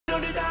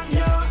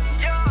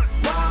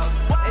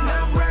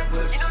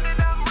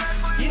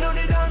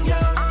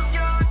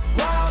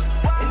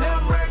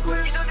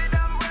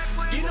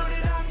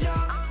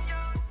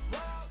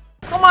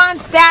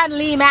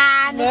Stanley,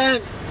 man.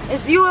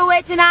 It's you we're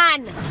waiting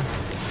on.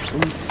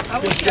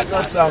 Just get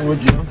that song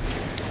with you.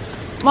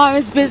 Mom,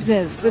 it's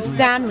business. It's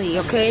Stanley,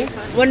 okay?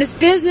 When it's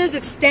business,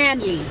 it's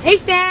Stanley. Hey,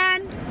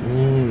 Stan.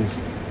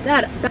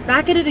 Dad,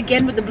 back at it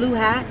again with the blue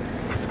hat.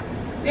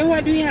 Then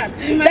what do we have?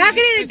 Back at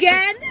it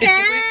again.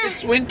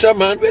 It's winter,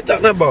 man. We're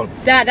talking about.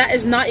 Dad, that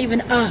is not even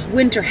a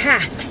winter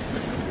hat.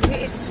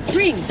 It's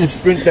spring. It's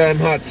springtime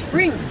hat.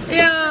 Spring. Yo.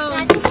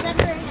 That's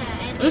summer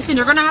hat. Listen,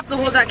 you're gonna have to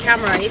hold that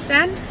camera, eh,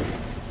 Stan?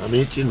 I'm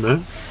itching,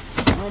 man.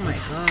 Oh my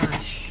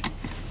gosh.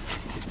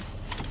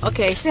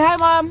 Okay, say hi,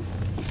 Mom.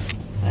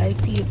 Hi,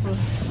 people.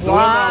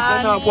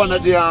 One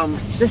of the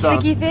The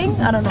sticky thing?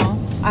 I don't know.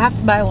 I have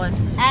to buy one.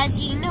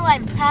 As you know,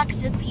 I'm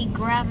practically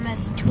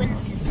Grandma's twin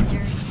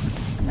sister.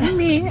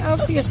 Me,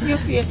 obvious,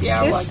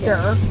 yeah.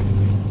 Sister.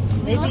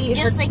 We look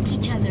just like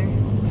each other.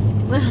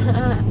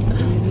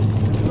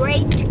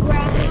 Great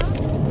Grandma.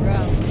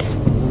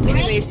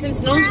 Anyway,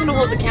 since no one's gonna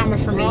hold the camera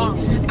for me,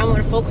 I'm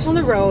gonna focus on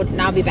the road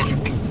and I'll be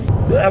back.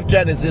 You have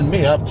Chinese in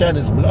me, I have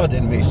Chinese blood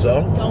in me,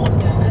 so. Don't,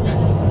 Dad.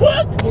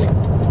 What?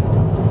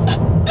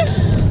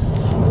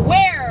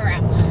 Where?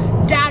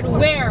 Dad,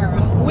 where?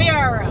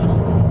 Where?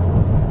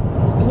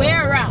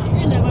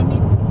 You never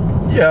meet.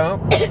 Yeah.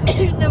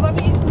 You never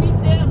meet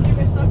them. The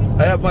rest of his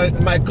I have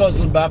my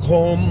cousin back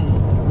home.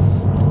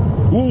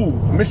 Who?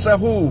 Mr.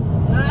 Who?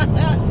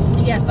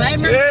 Yes, I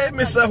remember. Hey,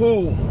 Mr.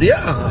 Who?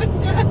 Yeah.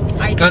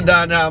 I And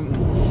then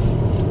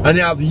and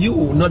you have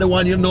you, not the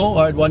one you know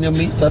or the one you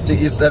meet. That's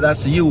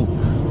you.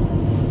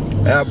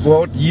 I have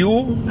both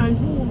you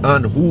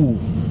and who.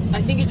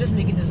 I think you're just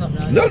making this up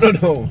now. No.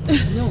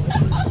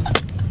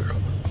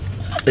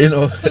 You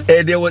know,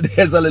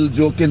 there's a little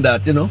joke in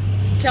that, you know.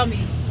 Tell me.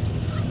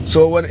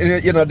 So when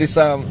this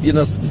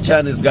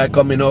Chinese guy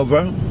coming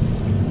over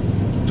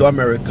to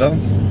America,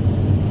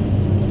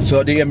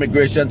 so the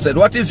immigration said,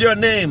 "What is your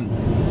name?"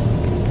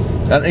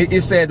 And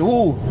he said,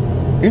 "Who?"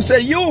 He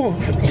said, "You."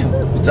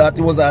 Thought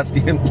he was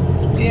asking him.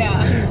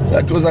 Yeah. So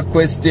it was a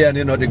question,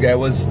 the guy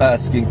was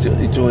asking to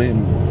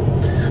him.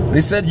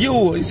 He said,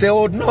 "You." He said,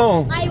 "Oh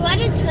no." I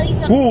want to tell you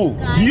something. Who?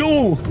 Guys.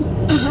 You.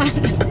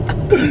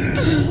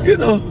 You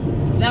know.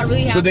 That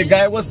really happened. So the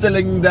guy was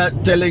telling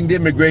the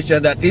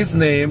immigration that his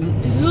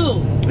name Is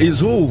who? is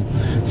who.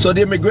 So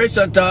the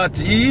immigration thought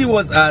he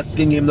was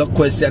asking him the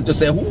question to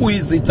say, who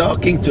is he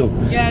talking to?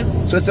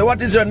 Yes. So he said,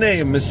 what is your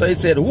name? So he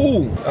said,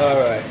 who?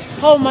 Alright.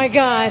 Oh my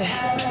God.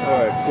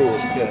 Alright, cool.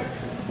 Yeah.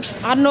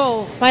 I don't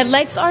know. My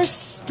legs are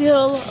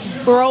still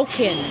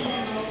broken.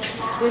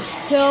 They're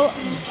still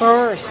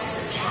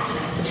burst.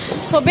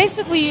 So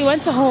basically, we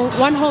went to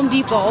one Home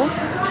Depot.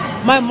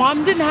 My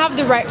mom didn't have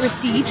the right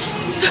receipt.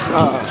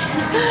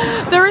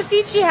 The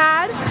receipt she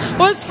had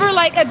was for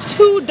like a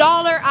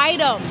 $2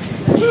 item.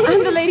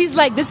 And the lady's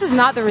like, this is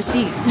not the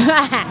receipt.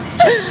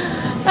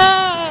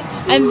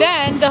 And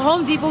then the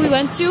Home Depot we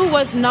went to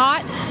was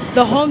not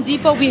the Home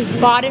Depot we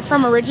bought it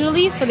from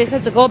originally. So they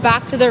said to go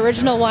back to the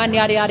original one,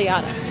 yada, yada,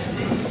 yada.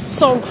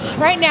 So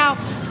right now,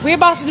 we're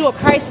about to do a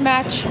price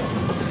match.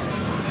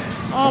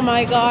 Oh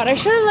my God, I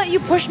should have let you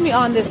push me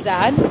on this,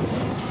 Dad.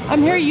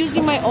 I'm here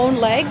using my own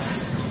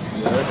legs.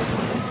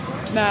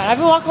 Man, I've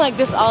been walking like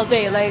this all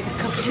day, like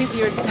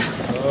completely.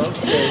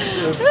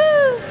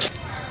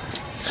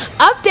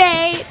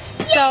 Update!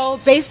 So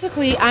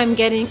basically, I'm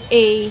getting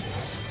a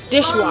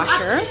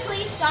dishwasher.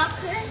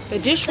 The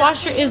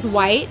dishwasher is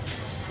white.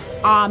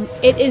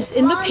 It is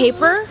in the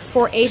paper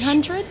for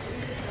 $800,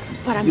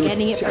 but I'm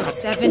getting it for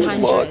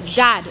 $700.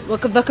 Dad,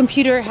 look, the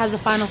computer has a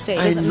final say.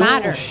 It doesn't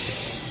matter.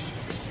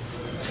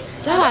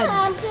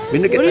 Dad,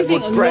 When you get what do you a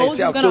think? good price, Rose you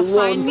is have gonna to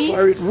find me?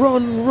 for it.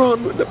 Run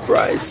with the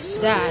price.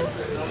 Dad,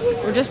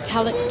 we're just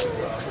telling.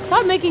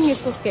 Stop making it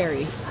so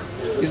scary.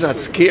 It's not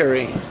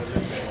scary.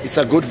 It's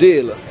a good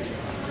deal.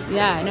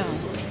 Yeah, I know.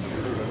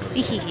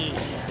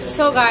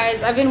 So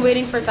guys, I've been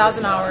waiting for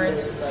 1,000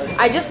 hours.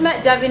 I just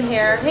met Devin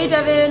here. Hey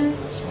Devin.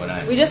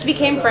 We just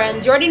became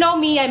friends. You already know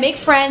me. I make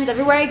friends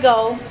everywhere I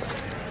go.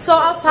 So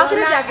I was talking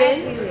to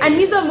Devin, and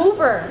he's a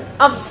mover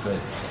of.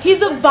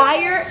 He's a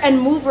buyer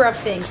and mover of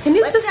things. Can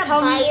you just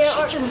tell me?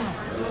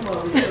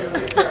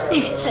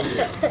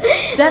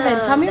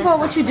 Devin, tell me about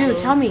what you do.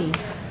 Tell me.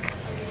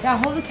 Yeah,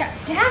 hold the camera.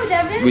 Damn,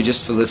 Devin. Devin,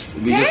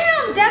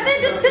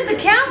 just hit the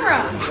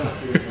camera.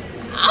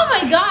 Oh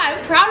my God,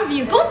 I'm proud of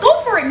you. Go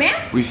for it, man.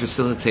 We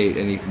facilitate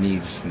any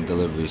needs and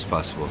deliveries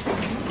possible.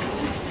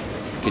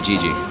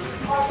 Kijiji.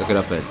 Look it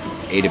up at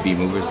A to B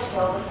Movers.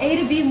 A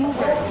to B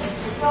Movers.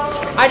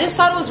 I just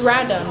thought it was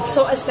random.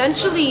 So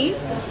essentially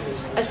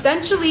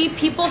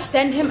people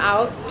send him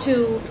out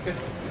to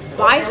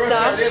buy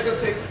stuff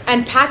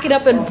and pack it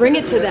up and bring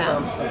it to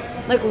them.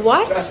 Like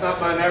what?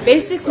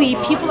 Basically,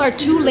 people are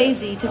too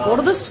lazy to go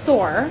to the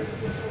store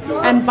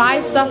and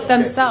buy stuff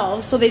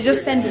themselves, so they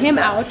just send him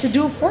out to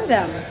do it for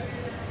them.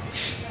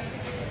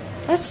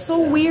 That's so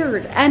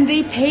weird. And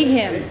they pay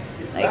him.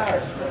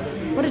 Like,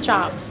 what a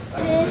job.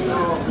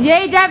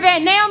 Yay,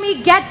 Devin. Naomi,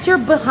 get your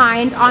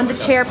behind on the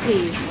chair,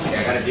 please. Yeah,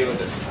 I gotta deal with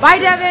this. Bye,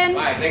 Devin.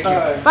 Bye, thank you.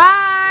 Bye.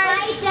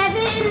 Bye,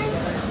 Devin.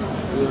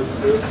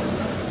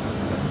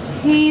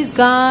 He's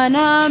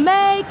gonna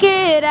make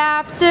it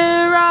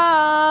after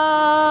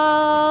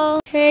all.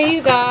 Hey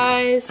you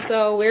guys,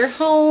 so we're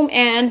home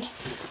and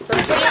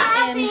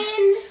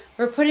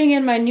we're putting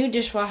in my new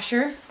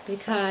dishwasher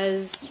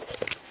because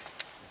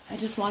I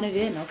just want it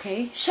in,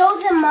 okay? Show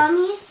them,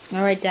 Mommy.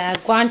 Alright, Dad.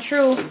 Gone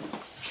through.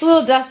 It's a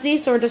little dusty,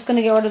 so we're just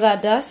gonna get rid of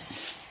that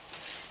dust.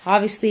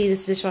 Obviously,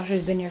 this dishwasher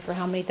has been here for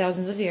how many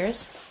thousands of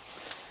years?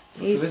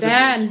 Hey,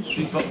 Stan.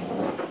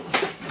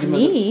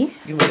 Me?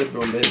 Give me the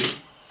broom, baby.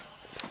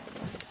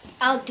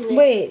 I'll do it.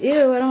 Wait,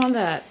 ew, I don't want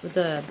that with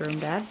the broom,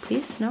 Dad.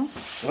 Please, no?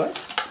 What?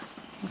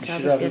 You Okay, should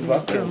I'll just have get a the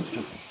vacuum.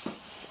 broom.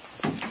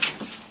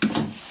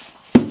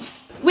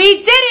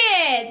 We did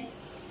it!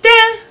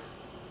 Da.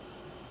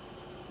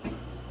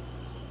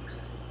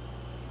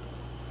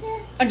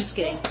 I'm just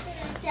kidding.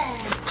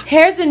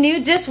 Here's the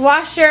new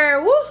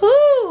dishwasher.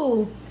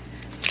 Woohoo!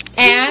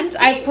 And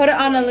I put it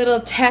on a little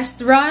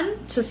test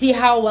run to see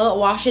how well it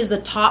washes the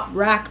top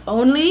rack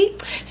only.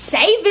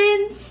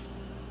 Savings!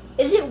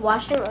 Is it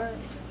washing or...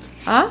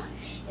 Huh?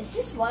 Is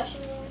this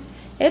washing?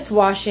 It's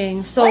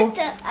washing. So What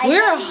the- I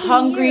we're can't even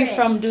hungry hear it.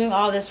 from doing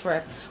all this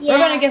work. Yeah. We're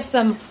gonna get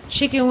some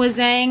chicken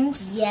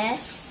wazangs.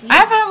 Yes. I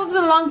haven't had one in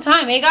a long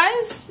time, eh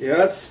guys?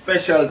 Yeah, it's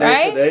special day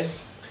Right? today.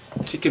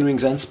 Chicken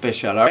wings and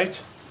special, alright?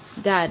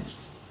 Dad,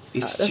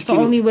 It's that's chicken.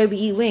 the only way we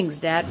eat wings,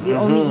 Dad. We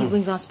only eat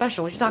wings on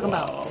special. What you talking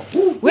about?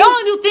 We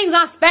only do things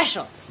on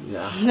special.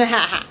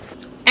 Yeah.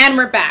 And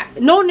we're back.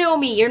 No,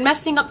 Naomi, you're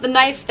messing up the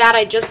knife that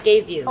I just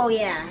gave you. Oh,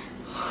 yeah.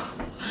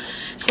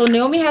 So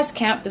Naomi has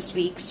camp this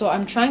week, so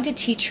I'm trying to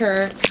teach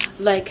her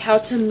like how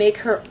to make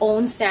her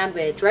own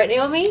sandwich, right,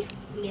 Naomi?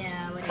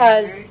 Yeah, whatever.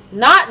 Because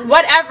not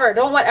whatever,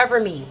 don't whatever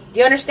me. Do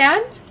you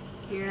understand?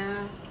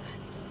 Yeah.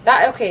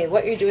 That okay?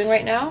 What you're doing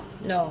right now?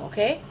 No,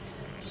 okay.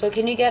 So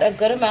can you get a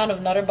good amount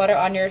of nutter butter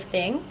on your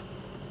thing?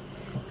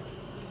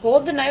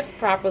 Hold the knife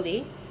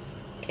properly,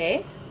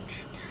 okay?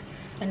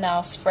 And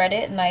now spread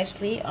it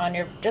nicely on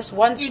your just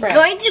one You're spread.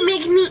 going to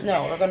make me...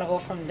 No, we're gonna go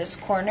from this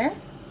corner.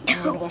 And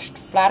we're gonna go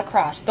flat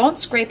across. Don't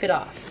scrape it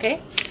off,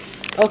 okay?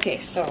 Okay,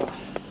 so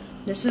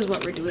this is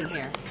what we're doing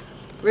here.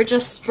 We're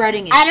just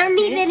spreading it. I don't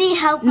need okay? any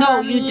help, No,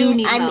 Mommy. you do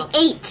need I'm help.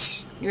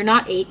 8. You're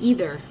not 8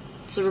 either.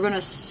 So we're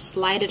gonna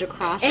slide it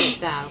across like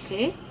that,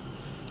 okay?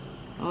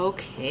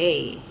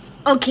 Okay.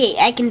 Okay,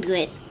 I can do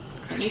it.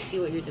 Let me see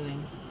what you're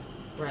doing.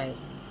 Right.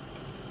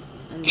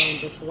 And then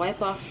just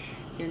wipe off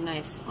your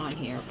knife on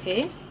here,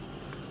 okay?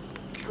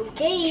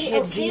 Okay,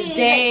 Kids okay, these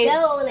days.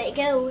 Let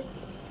go.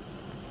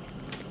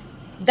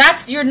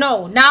 That's your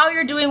no. Now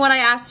you're doing what I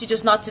asked you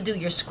just not to do.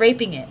 You're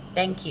scraping it.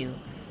 Thank you.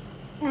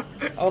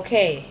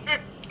 Okay.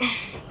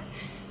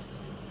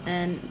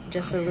 And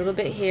just a little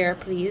bit here,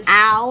 please.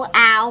 Ow,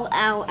 ow,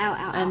 ow, ow,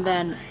 ow. And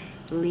then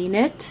lean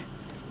it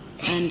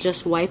and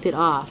just wipe it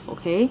off,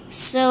 okay?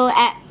 So,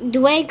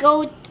 do I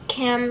go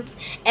camp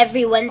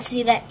every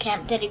Wednesday, that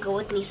camp that I go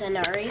with Nisa and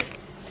Ari?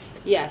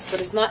 Yes, but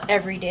it's not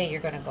every day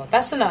you're going to go.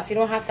 That's enough. You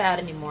don't have to add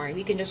any more.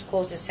 We can just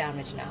close the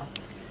sandwich now.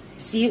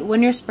 See,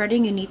 when you're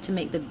spreading, you need to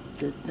make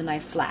the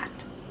knife flat.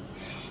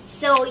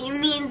 So, you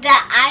mean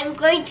that I'm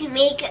going to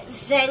make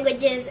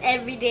sandwiches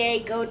every day I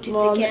go to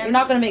Well, the camp? you're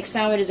not going to make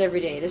sandwiches every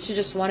day. This is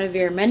just one of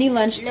your many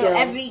lunch skills. No,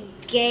 every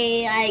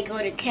day I go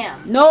to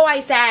camp. No, I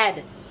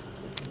said.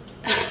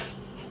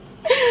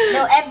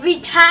 No, every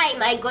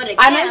time I go to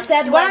camp. And I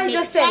said, do what did I make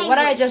just say? What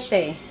did I sandwich? just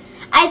say?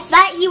 I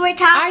thought you were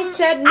talking... I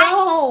said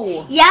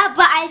no. Yeah,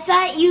 but I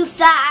thought you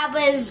thought I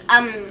was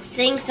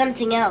saying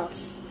something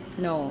else.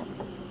 No.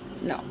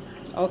 No.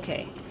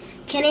 Okay.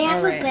 Can I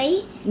have Alright. a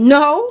bite?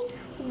 No.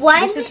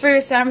 What? This is for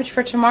your sandwich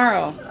for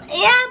tomorrow.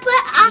 Yeah,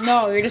 but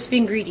No, you're just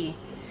being greedy.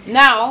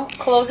 Now,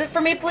 close it for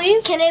me,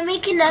 please. can I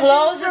make another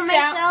Close for the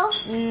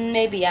myself?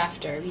 Maybe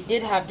after. We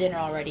did have dinner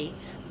already.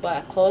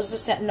 But close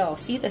the no,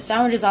 see, the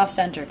sandwich is off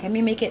center. Can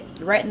we make it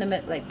right in the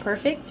middle, like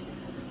perfect?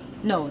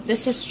 No,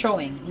 this is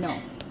showing. No.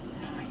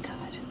 Oh my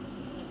god.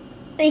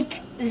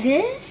 Like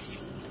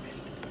this?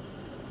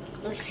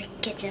 Looks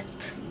like ketchup.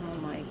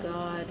 Oh my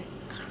god.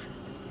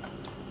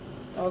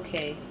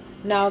 Okay.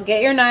 Now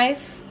get your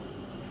knife.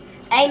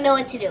 I know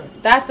what to do.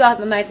 That's not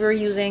the knife we were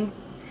using.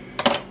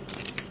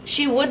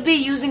 She would be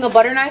using a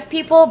butter knife,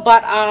 people,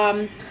 but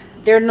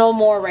they're no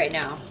more right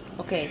now.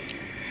 Okay.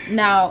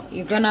 Now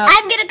you're gonna.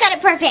 I'm gonna cut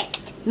it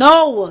perfect.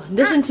 No,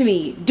 listen to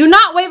me. Do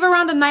not wave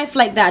around a knife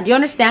like that. Do you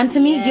understand to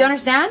me? Do you Yes.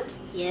 understand?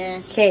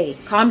 Yes. Okay,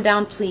 calm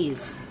down,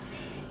 please.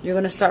 You're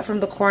gonna start from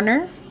the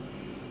corner,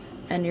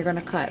 and you're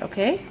gonna cut.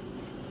 Okay.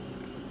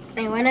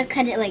 I want to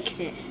cut it like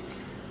this.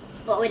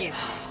 But whatever.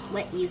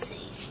 What you say.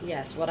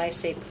 Yes, what I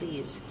say,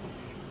 please.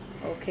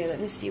 Okay, let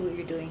me see what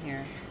you're doing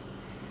here.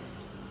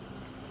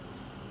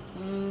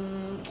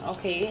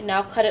 Okay,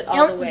 now cut it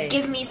all the way.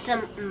 Don't give me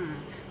some.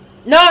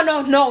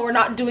 No, we're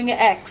not doing an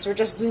X. We're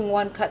just doing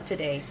one cut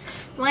today.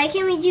 Why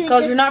can't we do?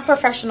 Because just... we're not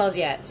professionals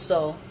yet,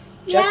 so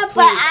just Yeah, please.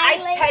 but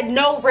I said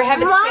no, for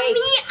heaven's Mommy,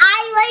 sakes.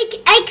 I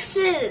like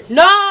X's.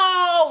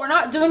 No, we're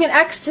not doing an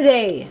X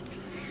today.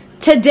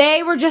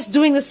 Today, we're just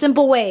doing the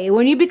simple way.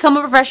 When you become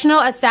a professional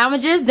at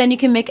sandwiches, then you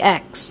can make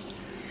X.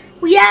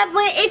 Yeah,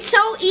 but it's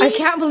so easy. I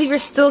can't believe you're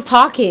still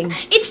talking.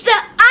 It's the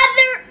other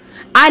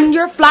And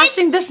you're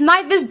flashing. This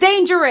knife is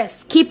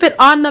dangerous. Keep it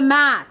on the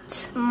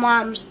mat.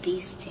 Moms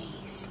these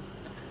days.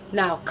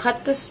 Now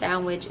cut the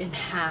sandwich in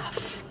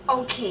half.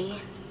 Okay.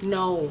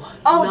 No.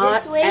 Oh, not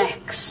this way?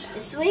 X.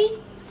 This way?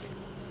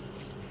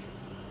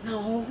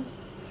 No.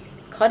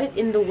 Cut it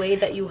in the way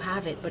that you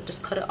have it, but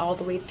just cut it all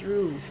the way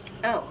through.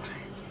 Oh.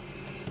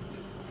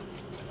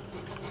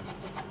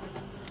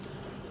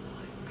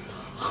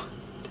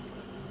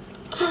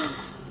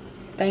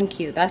 Thank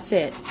you. That's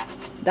it.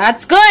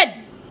 That's good.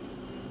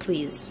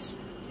 Please.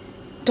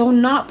 Do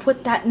not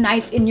put that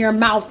knife in your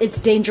mouth. It's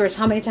dangerous.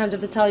 How many times do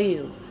I have to tell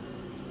you?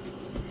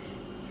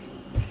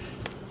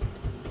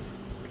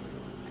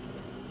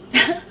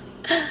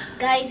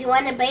 Guys, you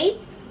want a bite?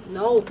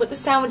 No, put the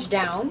sandwich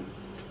down.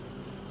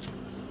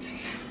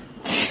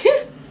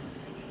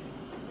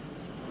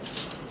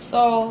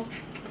 So,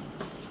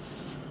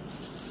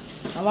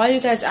 a lot of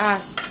you guys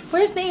ask,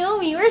 where's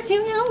Naomi? Where's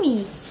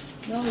Naomi?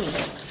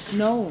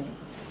 No.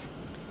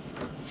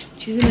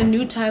 She's in a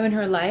new time in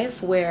her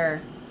life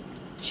where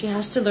she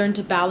has to learn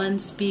to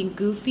balance being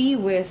goofy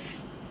with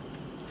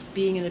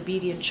being an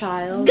obedient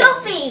child.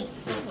 Goofy!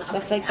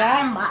 Stuff like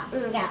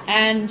that.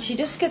 And she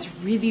just gets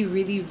really,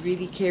 really,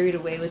 really carried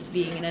away with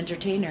being an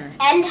entertainer.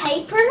 And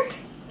hyper?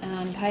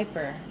 And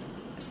hyper.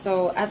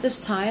 So at this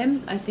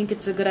time, I think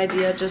it's a good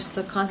idea just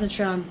to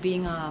concentrate on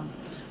being,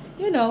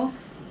 you know,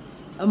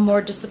 a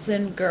more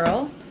disciplined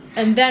girl.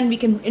 And then we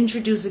can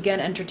introduce again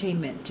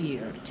entertainment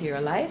to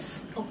your life.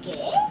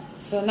 Okay.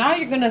 So now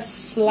you're going to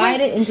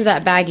slide it into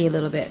that baggie a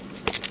little bit.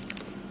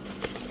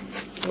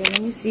 Okay,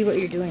 let me see what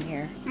you're doing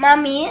here.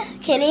 Mommy,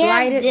 can you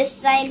Slide have it. this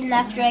side and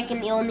after I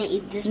can only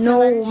eat this for No,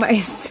 lunch? I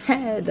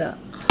said.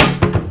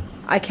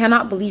 I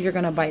cannot believe you're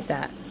going to bite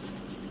that.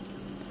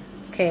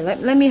 Okay,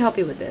 let me help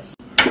you with this.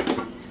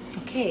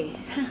 Okay.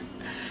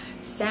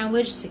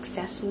 Sandwich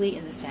successfully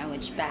in the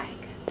sandwich bag.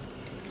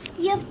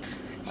 Yep.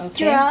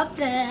 Okay. Drop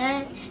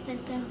that.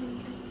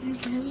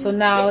 So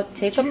now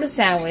take up the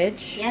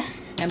sandwich. Yeah.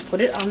 And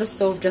put it on the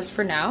stove just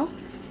for now.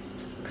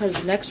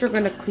 Because next we're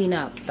going to clean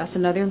up. That's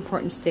another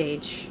important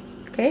stage.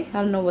 Okay?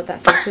 I don't know what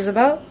that face is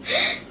about.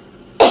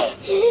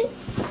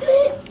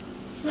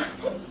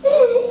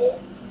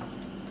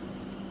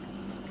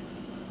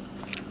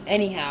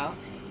 Anyhow.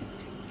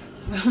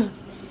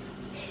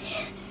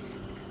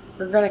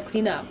 We're going to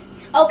clean up.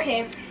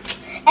 Okay.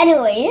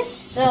 Anyways,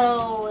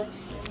 so...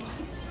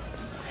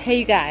 Hey,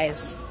 you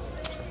guys.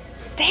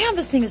 Damn,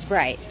 this thing is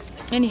bright.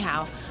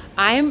 Anyhow,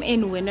 I'm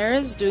in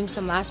Winners doing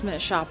some last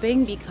minute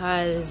shopping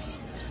because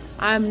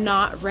I'm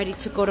not ready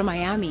to go to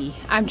Miami.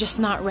 I'm just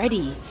not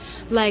ready.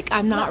 Like,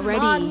 I'm not ready.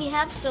 Mom, you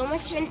have so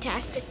much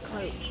fantastic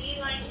clothes.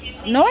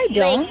 No, I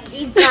don't. Like,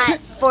 you got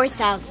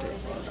 4,000.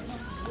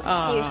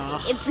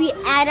 Seriously. If we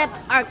add up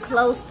our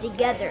clothes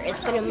together, it's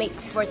going to make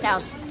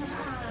 4,000.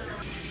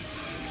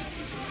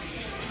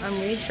 I'm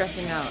really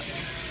stressing out.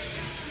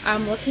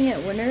 I'm looking at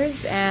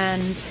Winners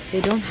and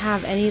they don't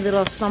have any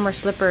little summer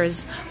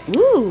slippers.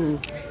 Ooh,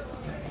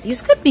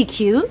 these could be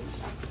cute.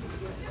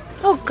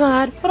 Oh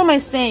God, what am I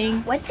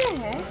saying? What the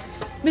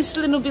heck? Miss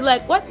Lynn will be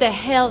like, what the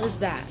hell is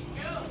that?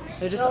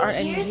 There just aren't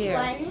any here's here.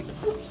 one.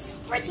 Oops,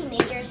 for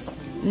teenagers.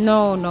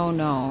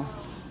 No.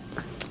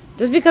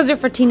 Just because they're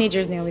for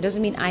teenagers, Naomi,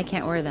 doesn't mean I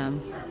can't wear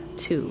them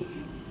too.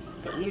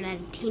 But you're not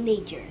a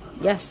teenager.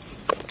 Yes,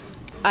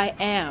 I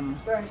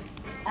am. Or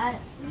at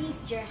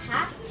least you're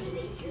half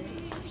teenager.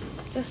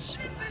 This.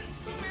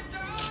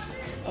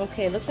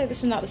 Okay, looks like this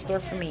is not the store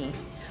for me.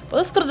 Well,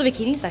 let's go to the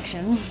bikini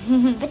section.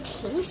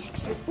 Bikini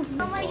section.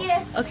 Oh my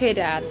God. Okay,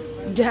 Dad.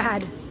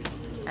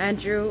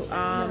 Andrew,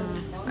 I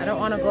don't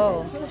want to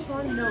go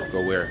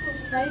Go where?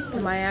 to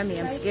Miami.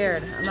 I'm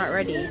scared. I'm not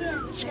ready.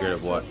 Scared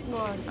of what?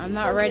 I'm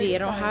not ready. I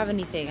don't have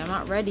anything. I'm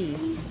not ready.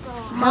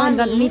 I haven't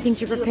done anything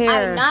to You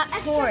prepare. are not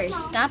poor.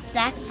 Stop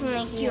acting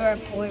like you're a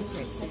poor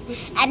person.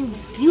 And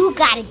you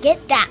gotta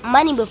get that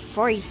money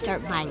before you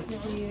start buying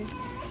stuff.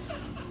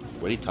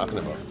 What are you talking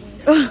about?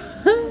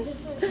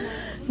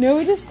 No,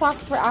 we just talked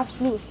for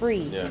absolute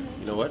free. Yeah,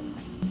 you know what?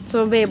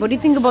 So, babe, what do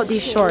you think about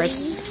these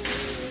shorts?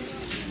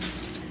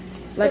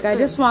 Like, I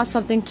just want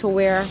something to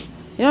wear.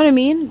 You know what I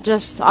mean?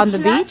 Just on the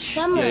It's not beach.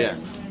 summer. Yeah.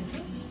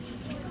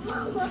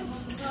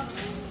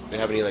 They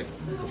have any like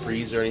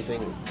capris or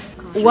anything?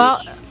 Well,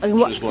 She's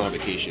just going on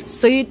vacation.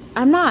 so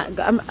I'm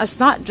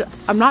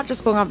not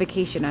just going on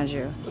vacation,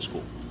 Andrew. That's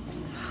cool.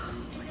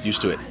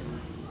 Used to it.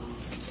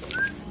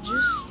 Would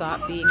you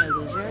stop being a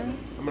loser?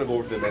 I'm gonna go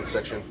over to the men's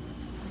section.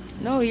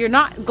 No, you're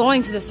not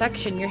going to the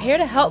section. You're here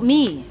to help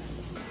me.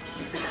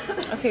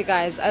 Okay,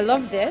 guys, I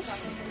love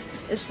this.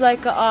 It's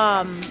like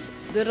a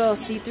little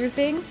see-through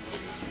thing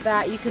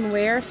that you can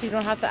wear so you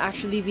don't have to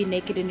actually be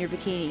naked in your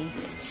bikini.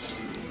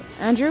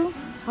 Andrew,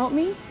 help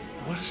me.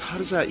 How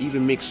does that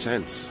even make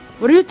sense?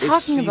 What are you It's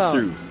talking about?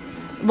 see-through.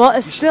 Well,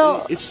 it's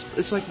still...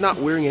 It's like not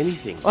wearing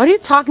anything. What are you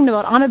talking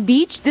about? On a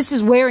beach, this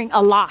is wearing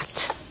a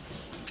lot.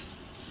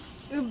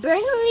 You're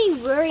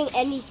barely wearing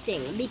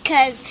anything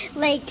because,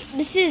 like,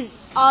 this is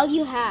all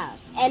you have.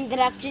 And then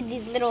after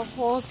these little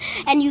holes,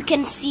 and you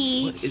can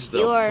see What is the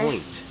your...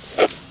 point?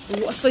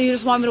 So you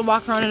just want me to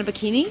walk around in a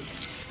bikini?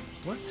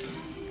 What?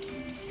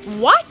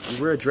 What?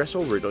 You wear a dress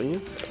over it, don't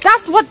you?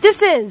 That's what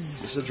this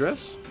is. This is a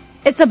dress?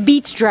 It's a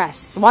beach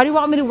dress. Why do you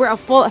want me to wear a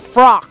full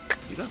frock?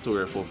 You don't have to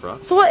wear a full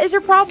frock. So what is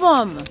your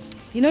problem?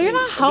 You know you're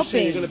not I'm just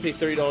saying helping. you're gonna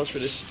pay $30 for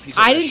this piece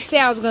of I didn't say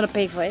I was gonna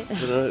pay for it.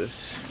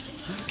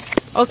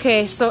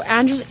 Okay, so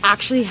Andrew's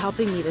actually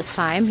helping me this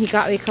time. He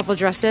got me a couple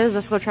dresses.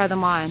 Let's go try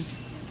them on.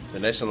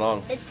 They're nice and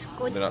long. It's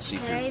good. They're not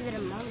see-through.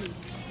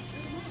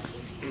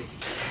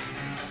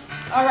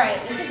 All right,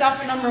 this is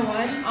outfit number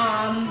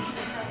 1.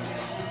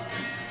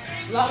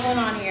 There's a lot going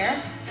on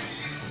here.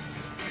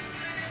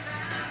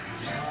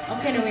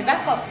 Okay, Naomi,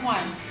 back up. Come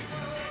on.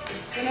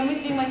 So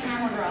Naomi's being my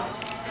camera girl.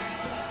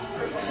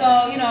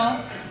 So, you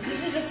know,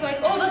 this is just like,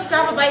 oh, let's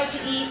grab a bite to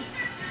eat.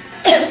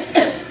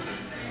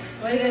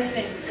 What do you guys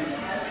think?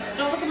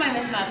 Don't look at my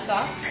mismatched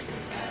socks.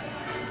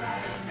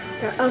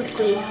 They're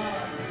ugly.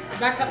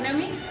 Back up,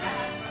 Naomi.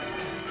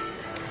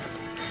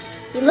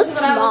 You look This is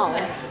what I small. look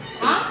like.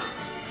 Huh?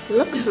 You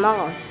look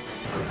small.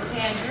 Okay,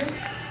 Andrew.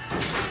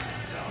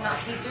 Not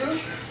see-through.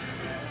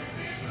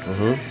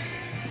 Mm-hmm.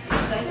 Do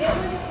you like it?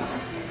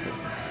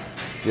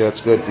 Yeah,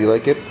 it's good. Do you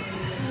like it?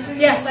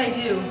 Yes, I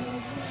do.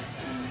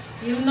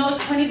 Even though it's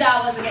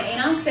 $20 and it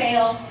ain't on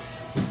sale.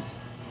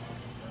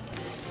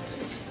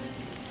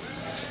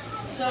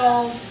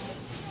 So,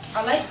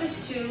 I like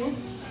this too,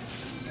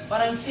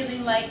 but I'm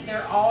feeling like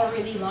they're all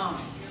really long.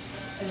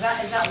 Is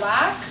that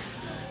whack?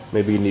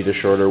 Maybe you need a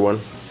shorter one.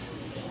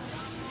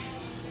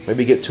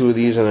 Maybe get 2 of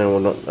these and then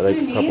one, like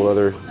do you a couple mean?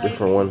 other Like-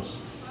 different ones.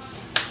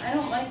 I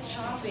don't like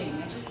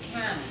shopping. I just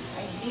can't.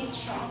 I hate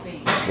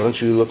shopping. Why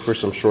don't you look for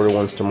some shorter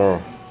ones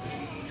tomorrow?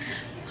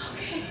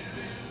 Okay.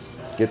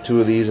 Get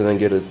 2 of these and then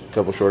get a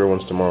couple shorter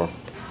ones tomorrow.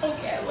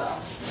 Okay, I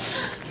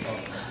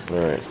will.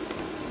 Alright.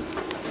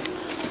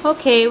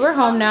 Okay, we're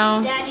home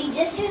now. Daddy,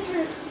 this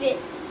doesn't fit.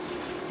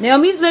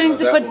 Naomi's learning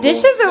to put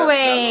dishes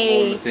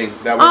away.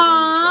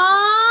 Aww.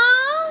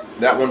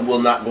 That one will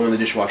not go in the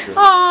dishwasher.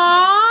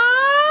 Aww.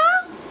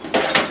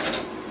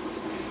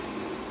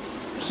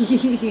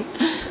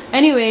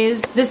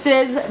 Anyways, this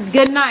is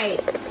good night.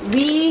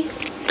 Me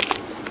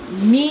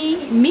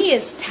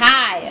is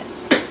tired.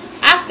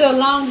 After a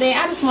long day,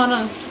 I just want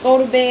to go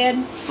to bed.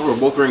 Oh, we're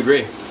both wearing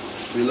gray.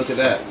 We look at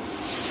that.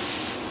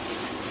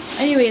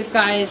 Anyways,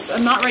 guys,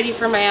 I'm not ready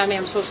for Miami.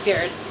 I'm so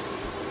scared.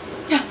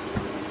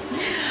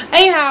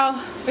 Anyhow,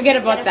 forget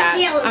about that.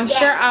 I'm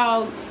sure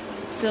I'll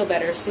feel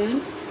better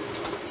soon.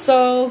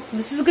 So,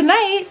 this is good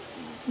night.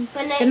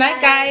 Good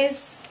night,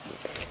 guys.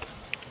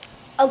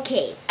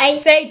 Okay,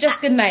 Say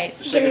just good night.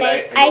 good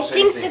night. I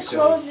think the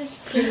clothes is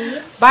pretty.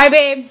 Bye,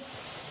 babe.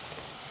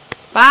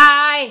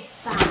 Bye.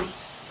 Bye.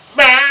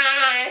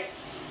 Bye.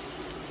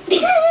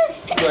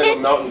 Like a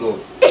mountain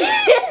goat.